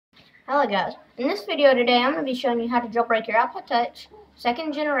Hello guys, in this video today I'm going to be showing you how to jailbreak your iPod Touch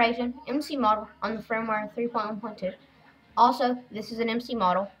 2nd generation MC model on the firmware 3.1.2. Also, this is an MC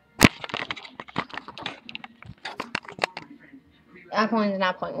model. iPhone is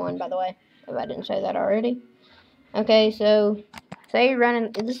 9.1 by the way, if I didn't say that already. Okay, so say you're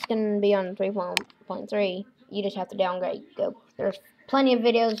running, this is going to be on 3.3, you just have to downgrade. There's plenty of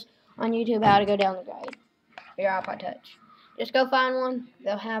videos on YouTube how to go downgrade for your iPod Touch. Just go find one,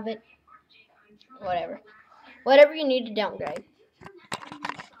 they'll have it, whatever you need to downgrade.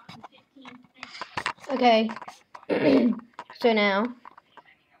 Okay, so now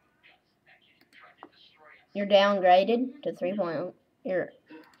you're downgraded to 3.1. You're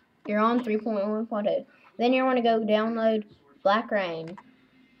on 3.1.2. Then you want to go download blackbreze.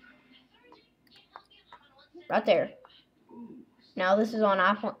 Right there. Now this is on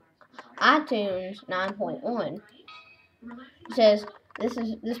iTunes 9.1. It says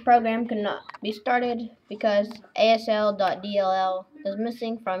this program cannot be started because ASL.dll is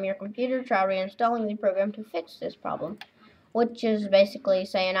missing from your computer. Try reinstalling the program to fix this problem, which is basically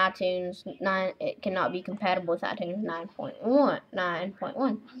saying iTunes 9 it cannot be compatible with iTunes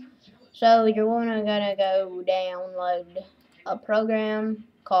 9.1. So you're gonna go download a program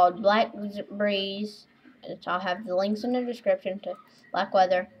called blackbreze. I'll have the links in the description to Black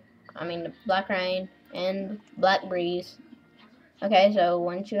Rain and blackbreze. Okay, so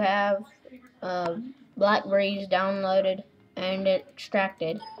once you have blackbreze downloaded and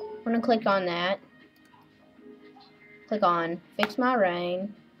extracted, I'm gonna click on that. Click on Fix My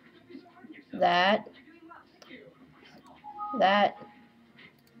Rain. That.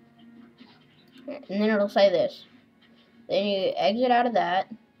 And then it'll say this. Then you exit out of that.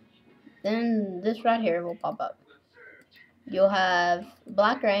 Then this right here will pop up. You'll have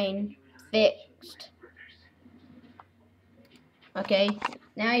Black Rain fixed. Okay,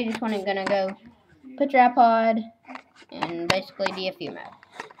 now you just gonna go put your iPod in basically DFU mode.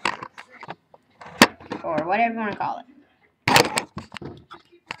 Or whatever you want to call it.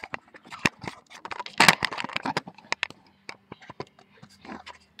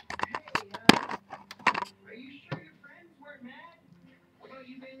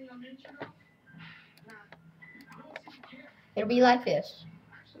 It'll be like this.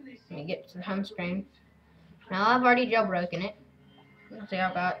 Let me get to the home screen. Now I've already jailbroken it. You see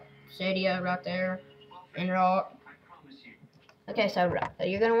I've got Cydia right there and Rock. Okay, so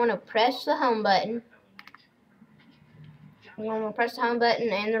you're going to want to press the home button. You're going to press the home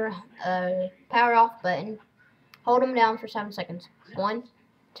button and the power off button. Hold them down for 7 seconds. 1,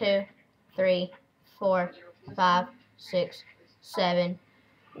 2, 3, 4, 5, 6, 7.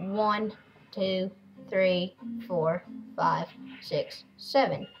 1, 2, 3, 4, 5, 6,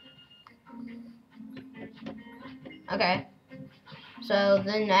 7. Okay. So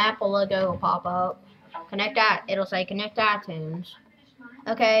then the Apple logo will pop up. It'll say connect iTunes.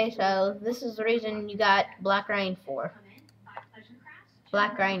 Okay, so this is the reason you got Black Rain for.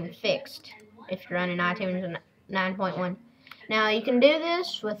 Black Rain fixed if you're running iTunes 9.1. Now you can do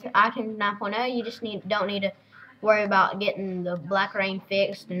this with iTunes 9.0. You just don't need to worry about getting the Black Rain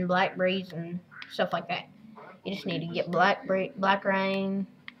fixed and blackbreze and stuff like that. You just need to get Black Rain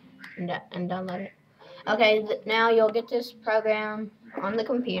and download it. Okay, now you'll get this program on the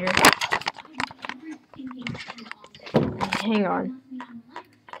computer. Hang on.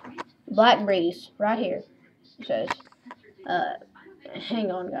 Blackbreze, right here. It says, hang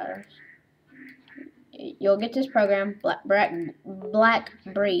on guys. You'll get this program,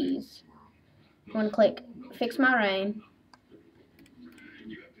 Blackbreze. You want to click Fix My Rain.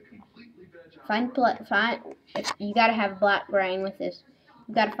 You gotta have Black Rain with this.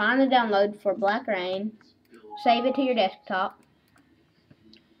 You gotta find the download for Black Rain. Save it to your desktop.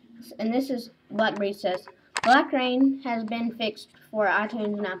 And this is Blackbreze says, Black Rain has been fixed for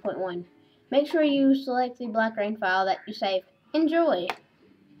iTunes 9.1. Make sure you select the Black Rain file that you saved. Enjoy.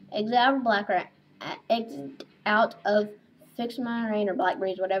 Exit out of Fix My Rain or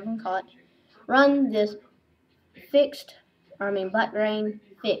Blackbreze, whatever you call it. Run this Black Rain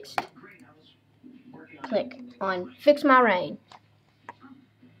fixed. Click on Fix My Rain.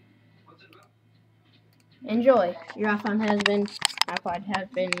 Enjoy. Your iPod has been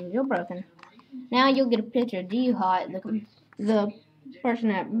jailbroken. Now you'll get a picture of DUHOT, the person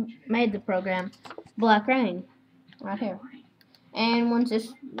that made the program, Black Rain, right here. And when it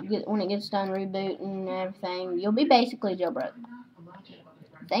gets done rebooting and everything, you'll be basically jailbroken.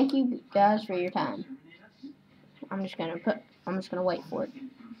 Thank you guys for your time. I'm just gonna wait for it.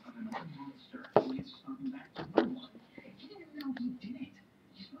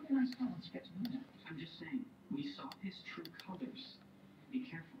 I'm just saying, we saw his true colors. Be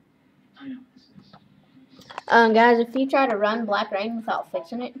careful. Guys, if you try to run blackbreze without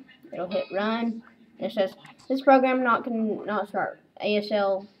fixing it, it'll hit run. It says this program cannot start.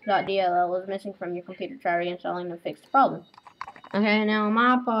 ASL.dll is missing from your computer. Try reinstalling to fix the problem. Okay, now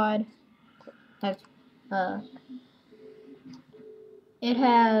my iPod has it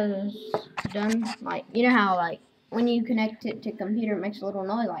has done, like, you know how, like, when you connect it to computer, it makes a little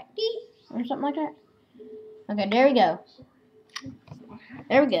noise, like, beep, or something like that? Okay, there we go.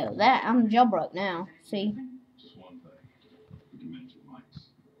 There we go. That, I'm jailbroke now. See?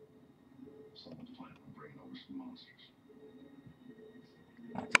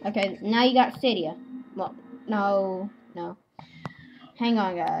 Okay, now you got Cydia. Well, no. Hang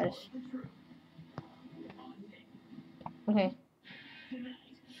on, guys. Okay.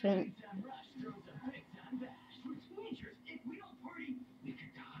 So,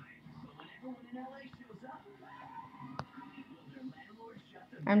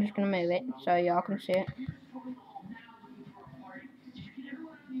 I'm just gonna move it so y'all can see it.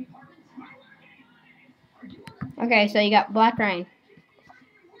 Okay, so you got blackbreze.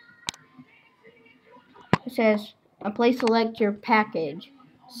 It says, please select your package,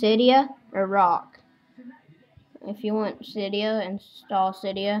 Cydia or Rock. If you want Cydia, install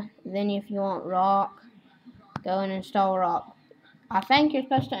Cydia. Then if you want Rock, go and install Rock. I think you're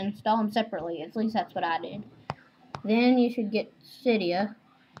supposed to install them separately. At least that's what I did. Then you should get Cydia.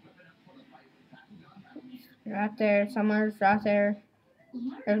 Right there, somewhere, right there.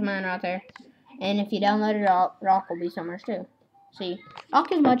 There's mine right there. And if you download it, Rock will be somewhere too. See,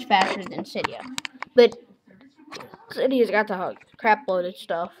 Rock is much faster than Cydia. But Cydia's got the crap loaded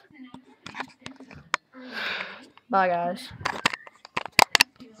stuff. Bye, guys.